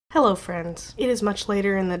Hello friends. It is much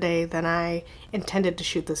later in the day than I intended to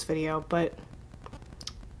shoot this video, but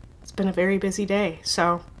it's been a very busy day,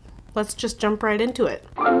 so let's just jump right into it.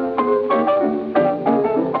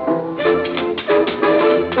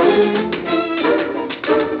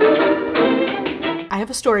 I have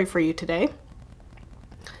a story for you today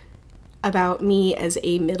about me as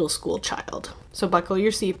a middle school child. So buckle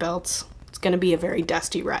your seatbelts. It's gonna be a very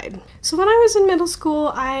dusty ride. So when I was in middle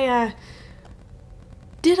school, I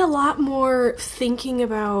did a lot more thinking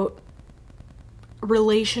about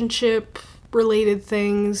relationship-related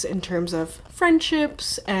things in terms of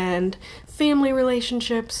friendships and family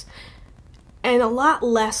relationships, and a lot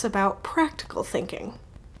less about practical thinking.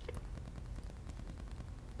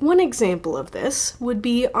 One example of this would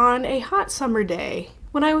be on a hot summer day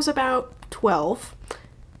when I was about 12.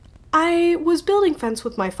 I was building fence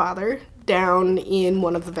with my father down in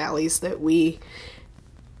one of the valleys that we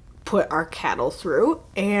put our cattle through,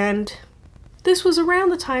 and this was around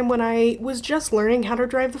the time when I was just learning how to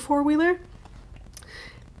drive the four-wheeler,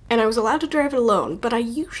 and I was allowed to drive it alone, but I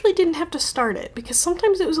usually didn't have to start it because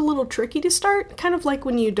sometimes it was a little tricky to start, kind of like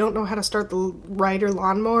when you don't know how to start the rider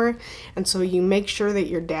lawnmower, and so you make sure that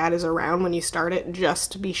your dad is around when you start it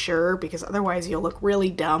just to be sure, because otherwise you'll look really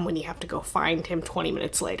dumb when you have to go find him 20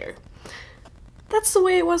 minutes later. That's the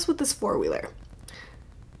way it was with this four-wheeler.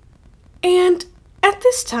 And at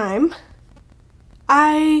this time,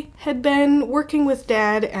 I had been working with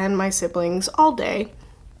Dad and my siblings all day,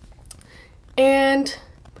 and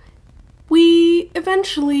we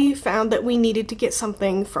eventually found that we needed to get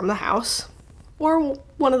something from the house, or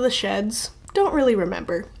one of the sheds. Don't really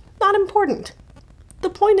remember. Not important.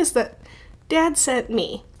 The point is that Dad sent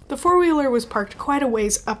me. The four-wheeler was parked quite a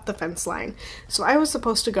ways up the fence line, so I was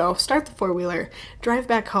supposed to go start the four-wheeler, drive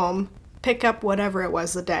back home, pick up whatever it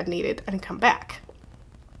was that Dad needed, and come back.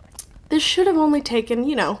 This should have only taken,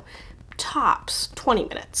 tops 20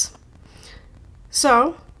 minutes.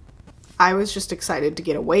 So, I was just excited to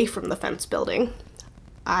get away from the fence building.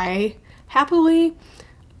 I happily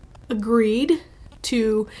agreed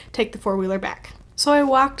to take the four-wheeler back. So I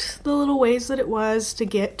walked the little ways that it was to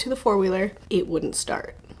get to the four-wheeler. It wouldn't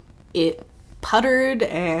start. It puttered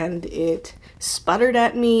and it sputtered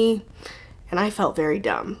at me, and I felt very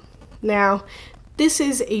dumb. Now, this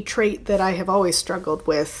is a trait that I have always struggled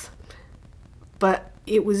with, but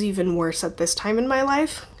it was even worse at this time in my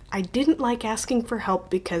life. I didn't like asking for help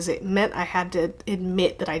because it meant I had to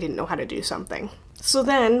admit that I didn't know how to do something. So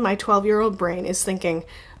then my 12-year-old brain is thinking,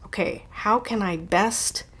 okay, how can I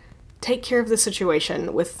best take care of the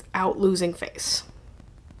situation without losing face?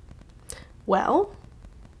 Well,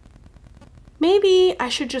 maybe I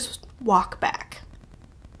should just walk back.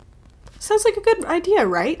 Sounds like a good idea,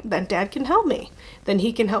 right? Then Dad can help me. Then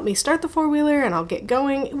he can help me start the four-wheeler and I'll get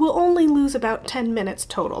going. We'll only lose about 10 minutes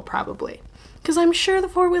total, probably. Because I'm sure the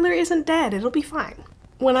four-wheeler isn't dead. It'll be fine.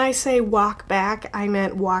 When I say walk back, I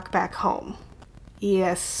meant walk back home.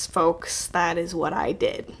 Yes, folks, that is what I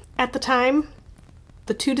did. At the time,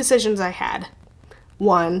 the two decisions I had.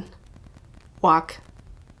 1, walk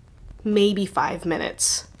maybe 5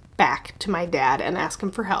 minutes back to my dad and ask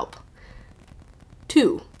him for help.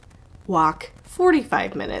 2, walk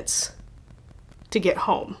 45 minutes to get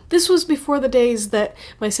home. This was before the days that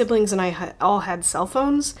my siblings and I all had cell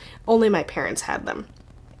phones, only my parents had them.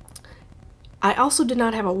 I also did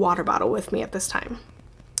not have a water bottle with me at this time.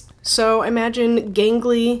 So imagine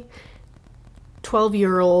gangly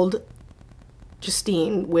 12-year-old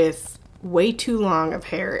Justine with way too long of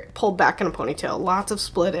hair pulled back in a ponytail, lots of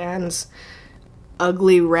split ends,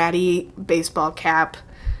 ugly ratty baseball cap,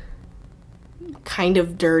 kind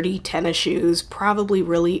of dirty tennis shoes, probably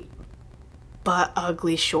really butt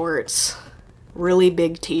ugly shorts, really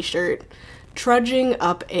big t-shirt, trudging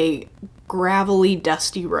up a gravelly,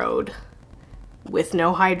 dusty road with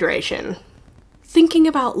no hydration, thinking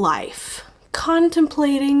about life,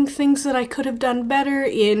 contemplating things that I could have done better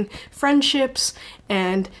in friendships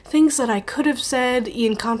and things that I could have said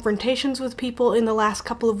in confrontations with people in the last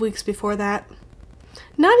couple of weeks before that.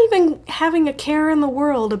 Not even having a care in the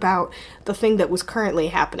world about the thing that was currently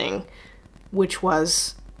happening, which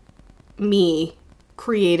was me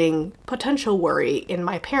creating potential worry in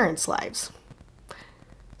my parents' lives.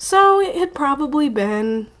 So it had probably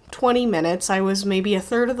been 20 minutes. I was maybe a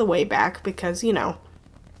third of the way back because, you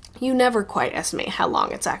never quite estimate how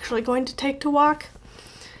long it's actually going to take to walk.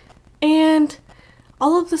 And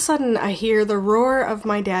all of a sudden I hear the roar of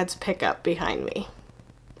my dad's pickup behind me.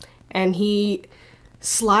 And he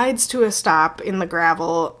slides to a stop in the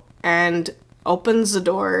gravel and opens the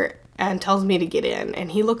door and tells me to get in,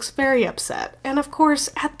 and he looks very upset. And of course,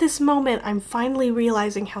 at this moment, I'm finally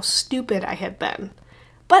realizing how stupid I had been.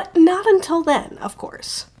 But not until then, of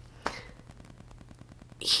course.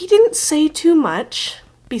 He didn't say too much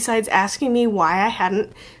besides asking me why I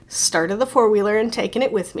hadn't started the four-wheeler and taken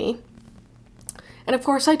it with me. And of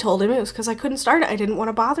course I told him it was because I couldn't start it. I didn't want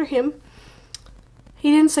to bother him.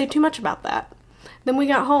 He didn't say too much about that. Then we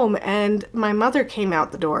got home and my mother came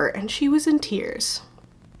out the door and she was in tears.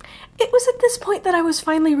 It was at this point that I was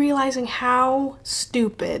finally realizing how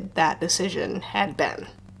stupid that decision had been.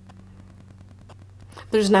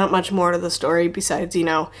 There's not much more to the story besides,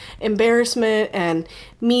 embarrassment and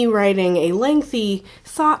me writing a lengthy,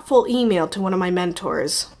 thoughtful email to one of my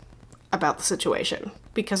mentors about the situation.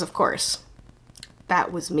 Because, of course,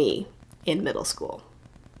 that was me in middle school.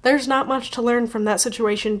 There's not much to learn from that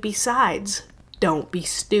situation besides don't be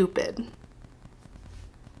stupid.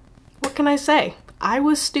 What can I say? I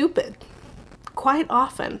was stupid. Quite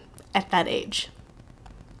often at that age.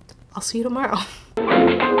 I'll see you tomorrow.